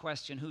asks the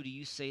question, who do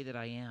you say that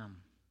I am?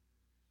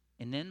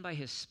 And then by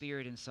his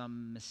Spirit, in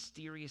some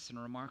mysterious and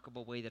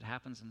remarkable way that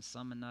happens in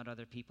some and not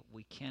other people,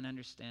 we can't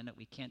understand it,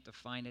 we can't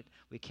define it,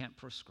 we can't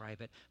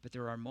prescribe it. But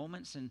there are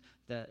moments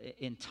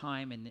in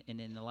time and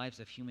in the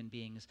lives of human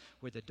beings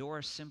where the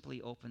door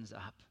simply opens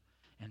up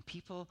and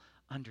people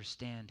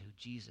understand who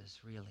Jesus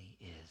really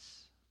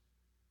is.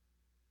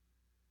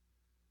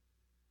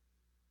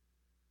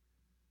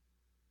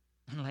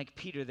 And like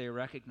Peter, they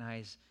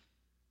recognize,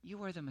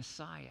 you are the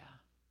Messiah,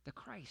 the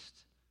Christ,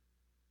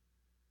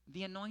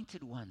 the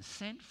anointed one,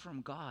 sent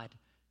from God,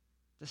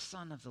 the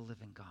Son of the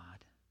living God.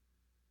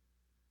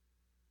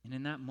 And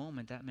in that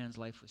moment, that man's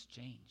life was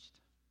changed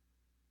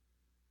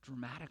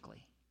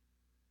dramatically.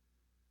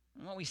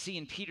 And what we see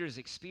in Peter's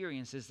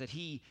experience is that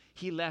he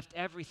left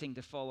everything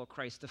to follow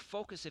Christ. The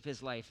focus of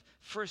his life,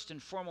 first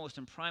and foremost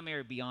and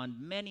primary beyond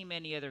many,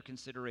 many other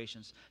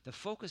considerations, the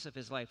focus of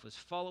his life was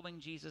following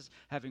Jesus,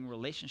 having a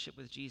relationship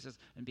with Jesus,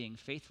 and being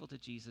faithful to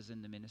Jesus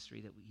in the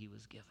ministry that he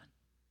was given.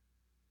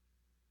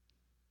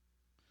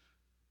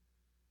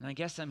 And I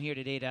guess I'm here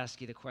today to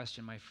ask you the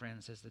question, my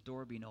friends, has the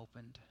door been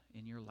opened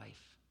in your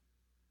life,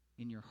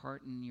 in your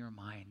heart and in your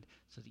mind,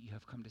 so that you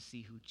have come to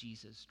see who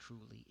Jesus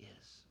truly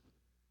is?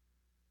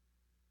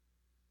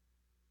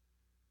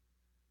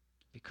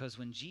 Because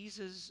when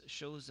Jesus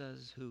shows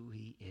us who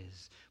he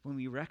is, when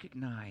we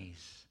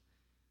recognize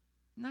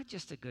not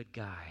just a good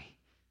guy,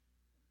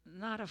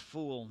 not a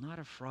fool, not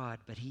a fraud,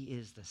 but he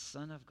is the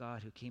Son of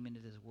God who came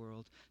into this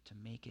world to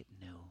make it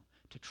new,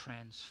 to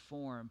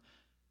transform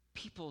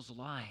people's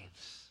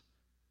lives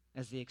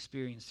as they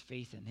experience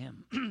faith in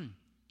him,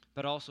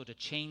 but also to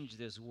change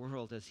this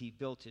world as he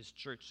built his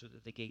church so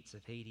that the gates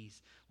of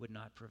Hades would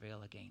not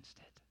prevail against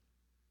it,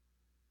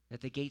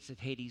 that the gates of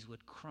Hades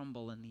would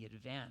crumble in the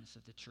advance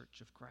of the church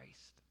of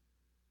Christ.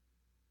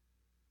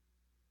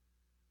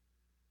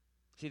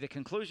 See, the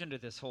conclusion to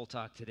this whole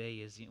talk today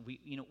is,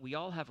 we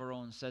all have our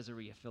own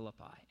Caesarea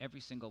Philippi,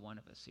 every single one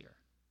of us here.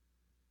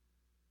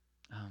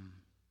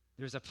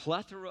 There's a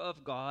plethora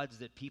of gods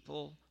that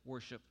people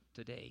worship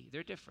today.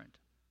 They're different.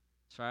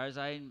 As far as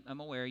I'm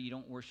aware, you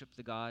don't worship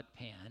the god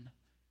Pan,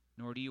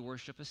 nor do you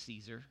worship a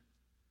Caesar,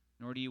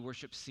 nor do you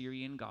worship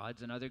Syrian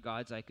gods and other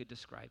gods I could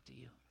describe to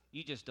you.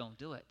 You just don't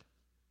do it.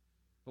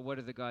 But what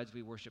are the gods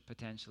we worship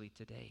potentially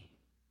today?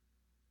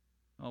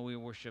 Well, we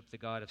worship the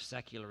god of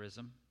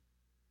secularism,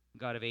 the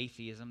god of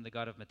atheism, the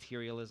god of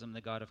materialism,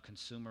 the god of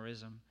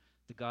consumerism,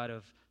 the god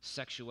of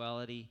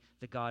sexuality,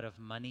 the god of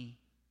money,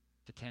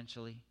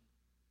 potentially.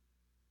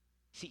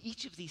 See,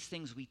 each of these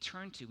things we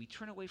turn to. We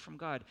turn away from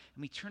God,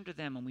 and we turn to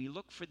them, and we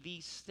look for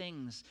these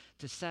things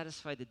to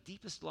satisfy the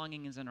deepest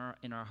longings in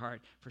our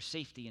heart for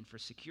safety and for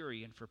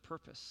security and for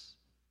purpose,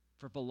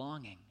 for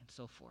belonging and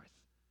so forth.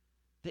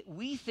 That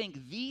we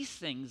think these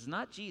things,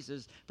 not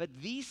Jesus, but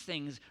these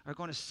things are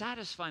going to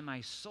satisfy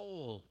my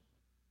soul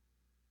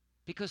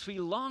because we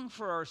long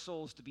for our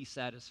souls to be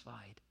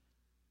satisfied,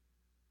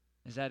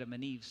 as Adam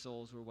and Eve's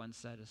souls were once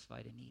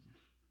satisfied in Eden.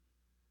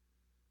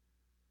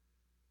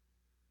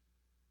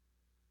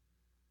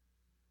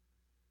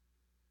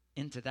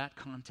 Into that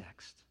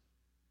context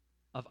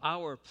of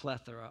our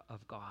plethora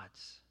of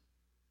gods,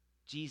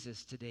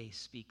 Jesus today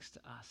speaks to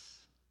us.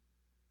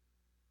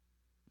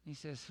 He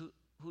says,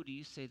 who do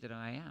you say that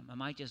I am?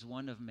 Am I just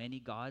one of many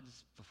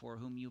gods before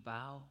whom you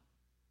bow?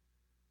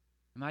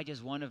 Am I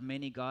just one of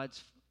many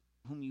gods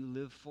whom you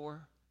live for?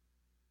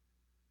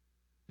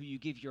 Who you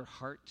give your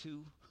heart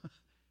to?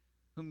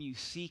 Whom you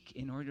seek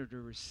in order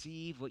to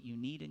receive what you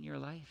need in your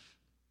life?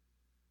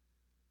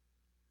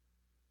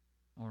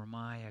 Or am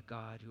I a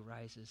God who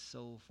rises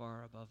so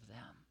far above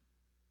them?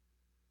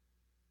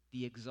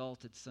 The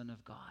exalted Son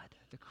of God,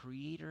 the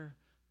creator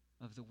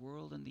of the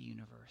world and the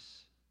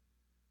universe,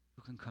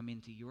 who can come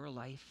into your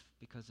life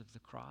because of the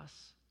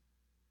cross,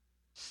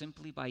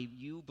 simply by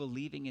you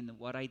believing in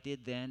what I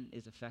did then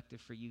is effective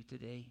for you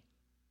today.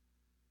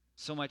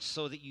 So much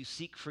so that you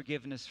seek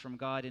forgiveness from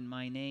God in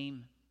my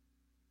name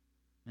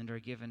and are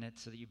given it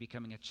so that you're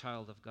becoming a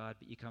child of God,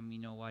 but you become,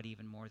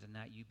 even more than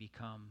that, you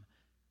become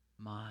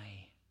my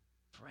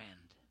friend.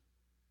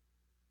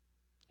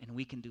 And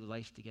we can do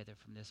life together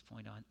from this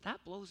point on.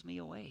 That blows me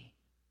away.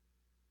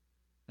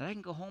 That I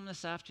can go home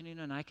this afternoon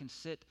and I can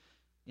sit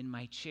in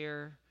my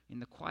chair in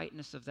the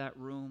quietness of that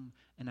room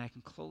and I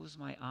can close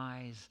my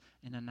eyes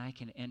and then I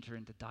can enter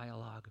into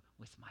dialogue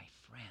with my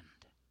friend,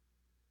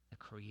 the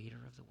creator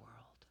of the world.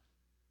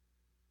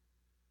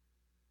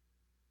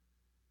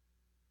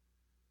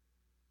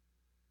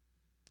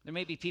 There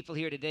may be people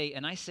here today,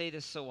 and I say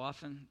this so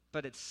often,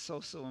 but it's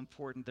so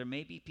important. There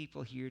may be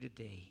people here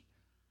today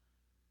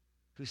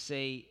who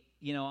say,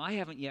 I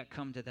haven't yet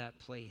come to that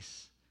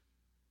place.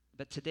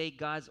 But today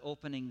God's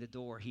opening the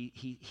door.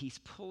 He's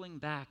pulling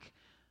back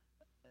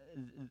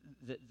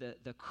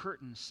the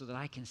curtains so that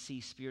I can see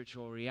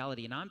spiritual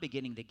reality. And I'm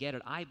beginning to get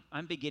it.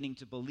 I'm beginning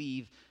to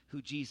believe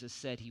who Jesus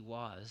said he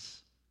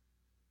was.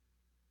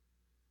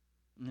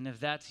 And if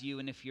that's you,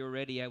 and if you're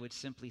ready, I would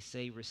simply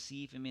say,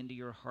 receive him into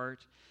your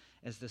heart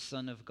as the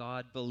Son of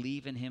God.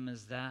 Believe in him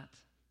as that.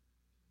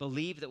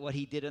 Believe that what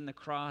he did on the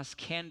cross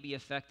can be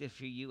effective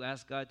for you.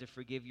 Ask God to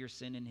forgive your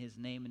sin in his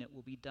name, and it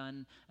will be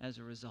done as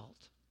a result.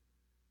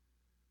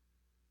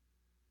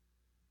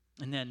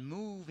 And then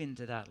move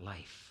into that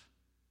life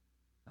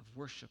of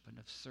worship and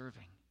of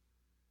serving,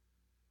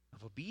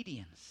 of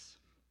obedience,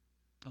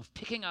 of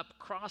picking up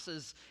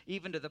crosses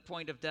even to the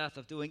point of death,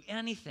 of doing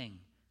anything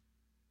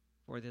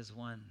for this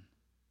one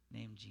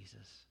named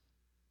Jesus,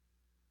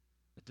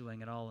 but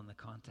doing it all in the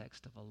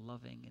context of a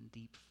loving and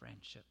deep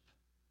friendship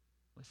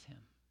with him.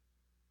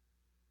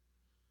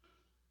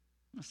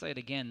 I'll say it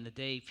again. The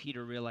day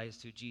Peter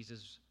realized who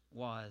Jesus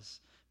was,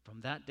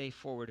 from that day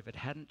forward, if it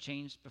hadn't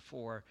changed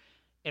before,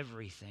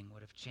 everything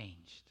would have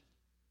changed.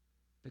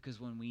 Because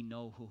when we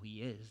know who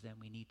he is, then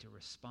we need to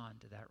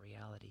respond to that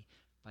reality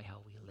by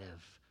how we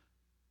live.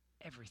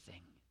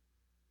 Everything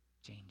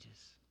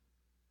changes.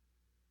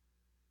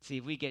 See,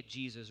 if we get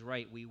Jesus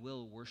right, we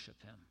will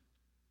worship him.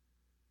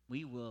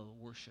 We will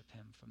worship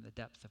him from the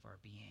depth of our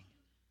being.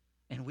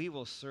 And we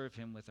will serve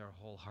him with our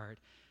whole heart.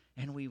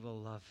 And we will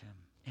love him.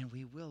 And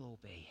we will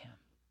obey him.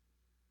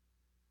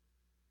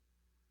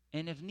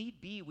 And if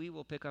need be, we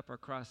will pick up our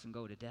cross and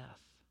go to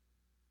death.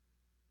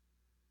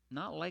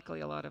 Not likely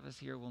a lot of us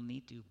here will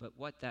need to, but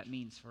what that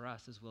means for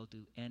us is we'll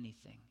do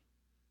anything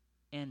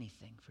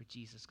for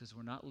Jesus, because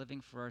we're not living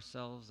for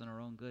ourselves and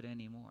our own good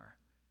anymore.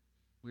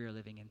 We are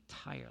living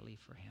entirely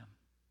for him.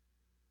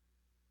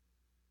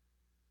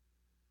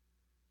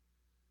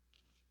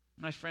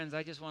 My friends,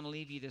 I just want to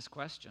leave you this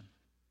question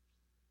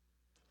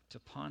to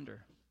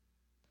ponder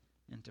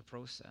and to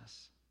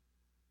process.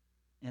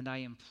 And I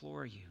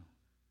implore you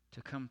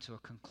to come to a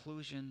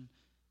conclusion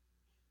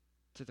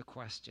to the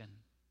question,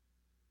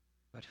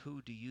 but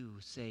who do you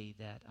say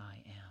that I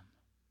am?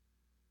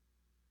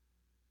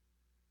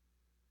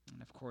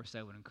 And of course,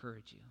 I would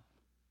encourage you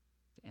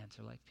to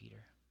answer like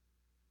Peter.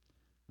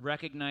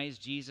 Recognize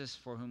Jesus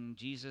for whom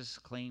Jesus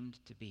claimed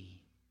to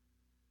be.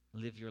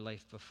 Live your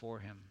life before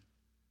him.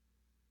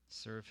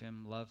 Serve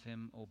him, love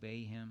him,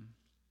 obey him,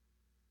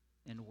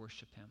 and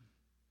worship him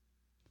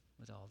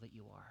with all that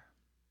you are.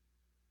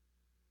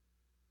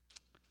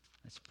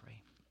 Let's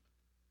pray.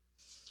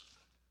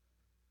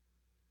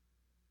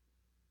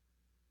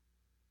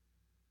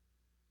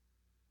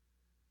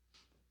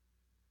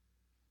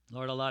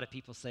 Lord, a lot of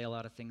people say a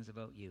lot of things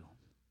about you,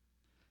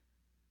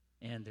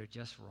 and they're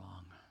just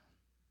wrong.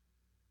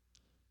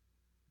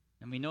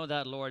 And we know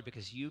that, Lord,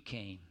 because you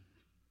came,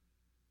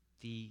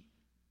 the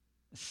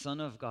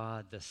Son of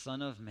God, the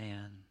Son of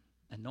Man,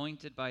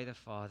 anointed by the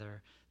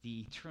Father, the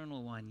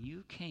Eternal One.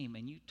 You came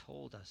and you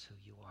told us who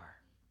you are.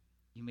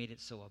 You made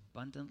it so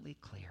abundantly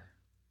clear.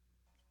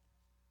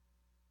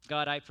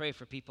 God, I pray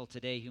for people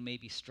today who may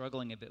be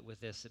struggling a bit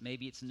with this.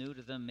 Maybe it's new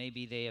to them.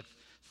 Maybe they have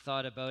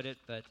thought about it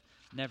but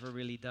never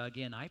really dug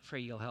in. I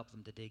pray you'll help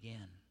them to dig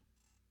in,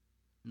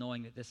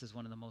 knowing that this is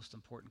one of the most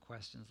important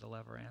questions they'll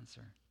ever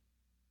answer.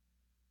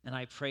 And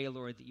I pray,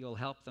 Lord, that you'll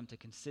help them to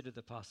consider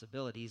the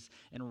possibilities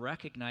and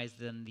recognize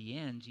that in the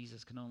end,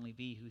 Jesus can only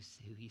be who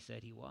he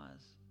said he was.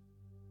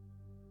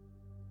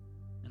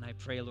 And I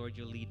pray, Lord,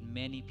 you'll lead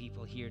many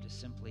people here to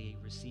simply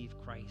receive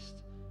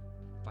Christ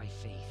by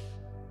faith,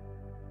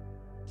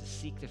 to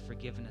seek the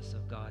forgiveness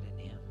of God in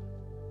him,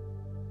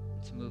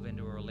 and to move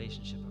into a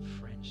relationship of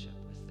friendship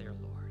with their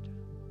Lord.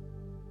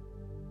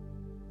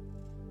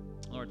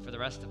 Lord, for the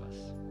rest of us,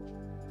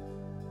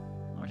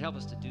 Lord, help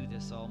us to do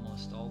this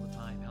almost all the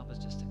time. Help us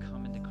just to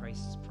come into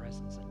Christ's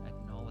presence and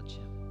acknowledge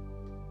him,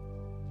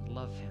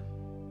 love him,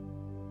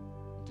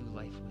 do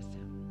life with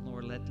him.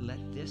 Lord, let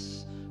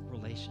this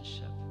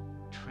relationship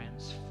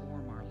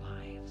transform our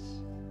lives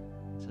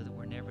so that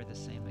we're never the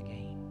same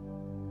again.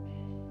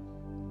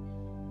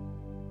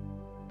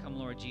 Come,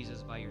 Lord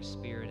Jesus, by your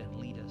Spirit and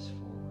lead us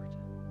forward.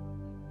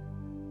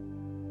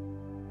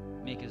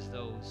 Make us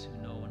those who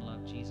know and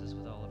love Jesus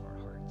with all of our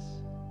hearts,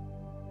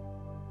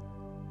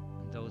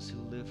 and those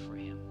who live for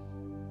him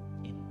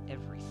in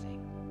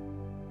everything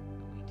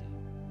that we do.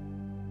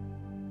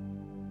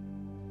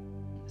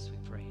 This we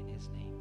pray in his name.